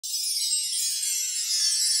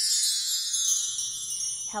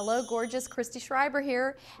Hello gorgeous, Christy Schreiber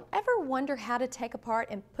here. Ever wonder how to take apart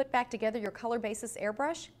and put back together your color basis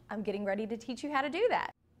airbrush? I'm getting ready to teach you how to do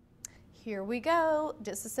that. Here we go,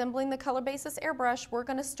 disassembling the color basis airbrush. We're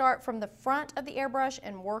going to start from the front of the airbrush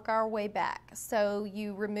and work our way back. So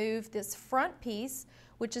you remove this front piece,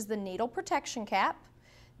 which is the needle protection cap.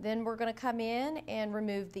 Then we're going to come in and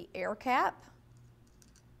remove the air cap,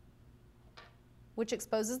 which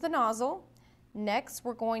exposes the nozzle. Next,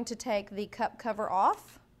 we're going to take the cup cover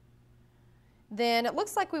off. Then it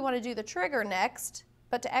looks like we want to do the trigger next,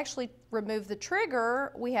 but to actually remove the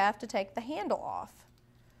trigger, we have to take the handle off.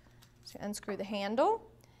 So unscrew the handle.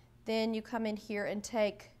 Then you come in here and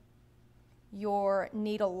take your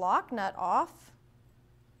needle lock nut off.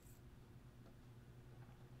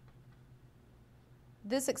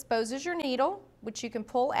 This exposes your needle, which you can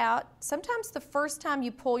pull out. Sometimes the first time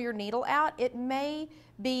you pull your needle out, it may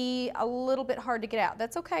be a little bit hard to get out.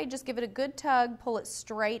 That's okay, just give it a good tug, pull it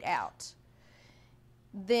straight out.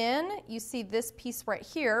 Then you see this piece right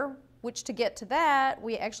here, which to get to that,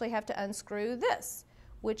 we actually have to unscrew this,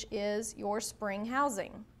 which is your spring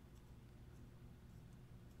housing.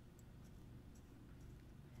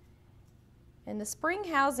 And the spring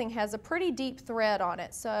housing has a pretty deep thread on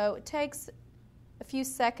it, so it takes a few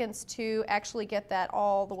seconds to actually get that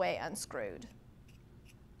all the way unscrewed.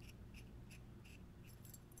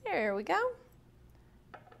 There we go.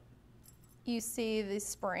 You see the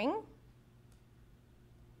spring.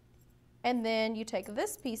 And then you take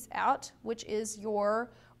this piece out, which is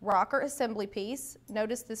your rocker assembly piece.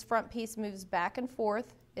 Notice this front piece moves back and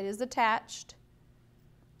forth. It is attached.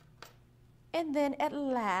 And then at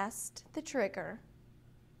last, the trigger.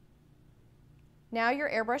 Now your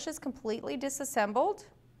airbrush is completely disassembled.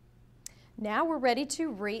 Now we're ready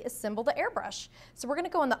to reassemble the airbrush. So we're going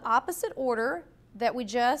to go in the opposite order that we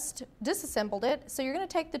just disassembled it. So you're going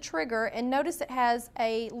to take the trigger and notice it has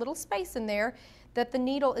a little space in there that the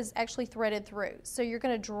needle is actually threaded through. So you're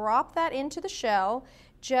going to drop that into the shell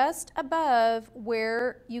just above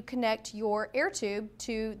where you connect your air tube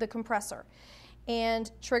to the compressor.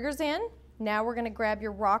 And trigger's in. Now we're going to grab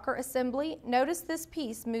your rocker assembly. Notice this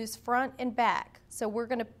piece moves front and back. So we're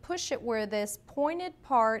going to push it where this pointed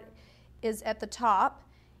part is at the top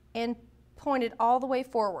and point it all the way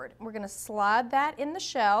forward. We're going to slide that in the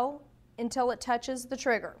shell until it touches the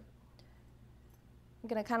trigger. I'm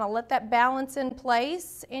going to kind of let that balance in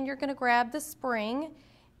place, and you're going to grab the spring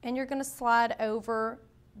and you're going to slide over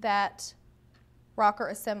that rocker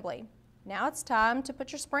assembly. Now it's time to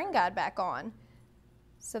put your spring guide back on.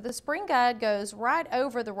 So the spring guide goes right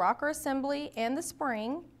over the rocker assembly and the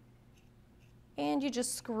spring, and you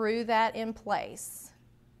just screw that in place.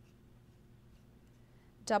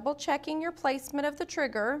 Double checking your placement of the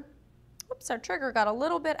trigger. Oops, our trigger got a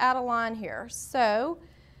little bit out of line here. So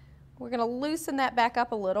we're going to loosen that back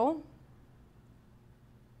up a little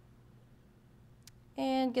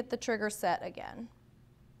and get the trigger set again.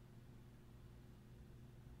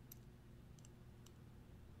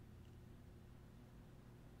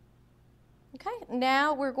 Okay,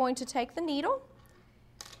 now we're going to take the needle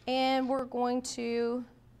and we're going to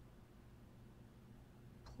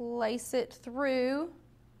place it through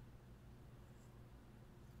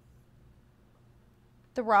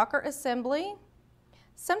the rocker assembly.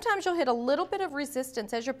 Sometimes you'll hit a little bit of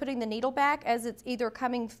resistance as you're putting the needle back, as it's either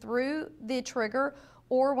coming through the trigger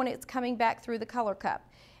or when it's coming back through the color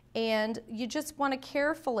cup. And you just want to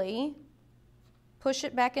carefully push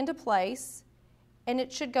it back into place, and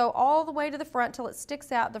it should go all the way to the front till it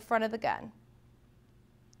sticks out the front of the gun.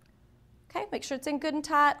 Okay, make sure it's in good and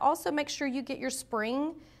tight. Also make sure you get your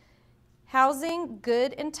spring housing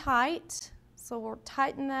good and tight. So we'll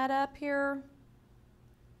tighten that up here.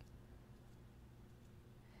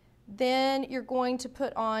 Then you're going to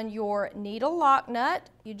put on your needle lock nut.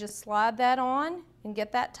 You just slide that on and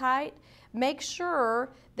get that tight. Make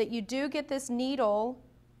sure that you do get this needle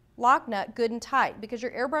lock nut good and tight, because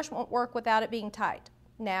your airbrush won't work without it being tight.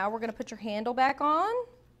 Now we're going to put your handle back on.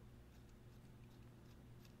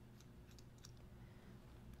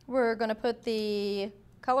 We're going to put the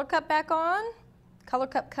color cup back on, color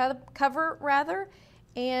cup cover rather,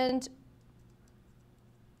 and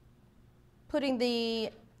putting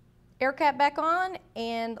the air cap back on,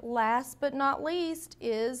 and last but not least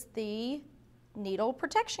is the needle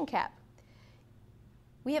protection cap.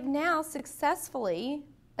 We have now successfully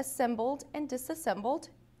assembled and disassembled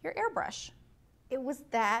your airbrush. It was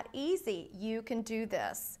that easy. You can do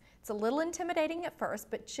this. It's a little intimidating at first,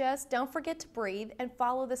 but just don't forget to breathe and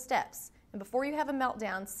follow the steps. And before you have a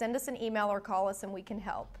meltdown, send us an email or call us and we can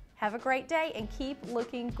help. Have a great day and keep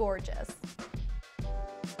looking gorgeous.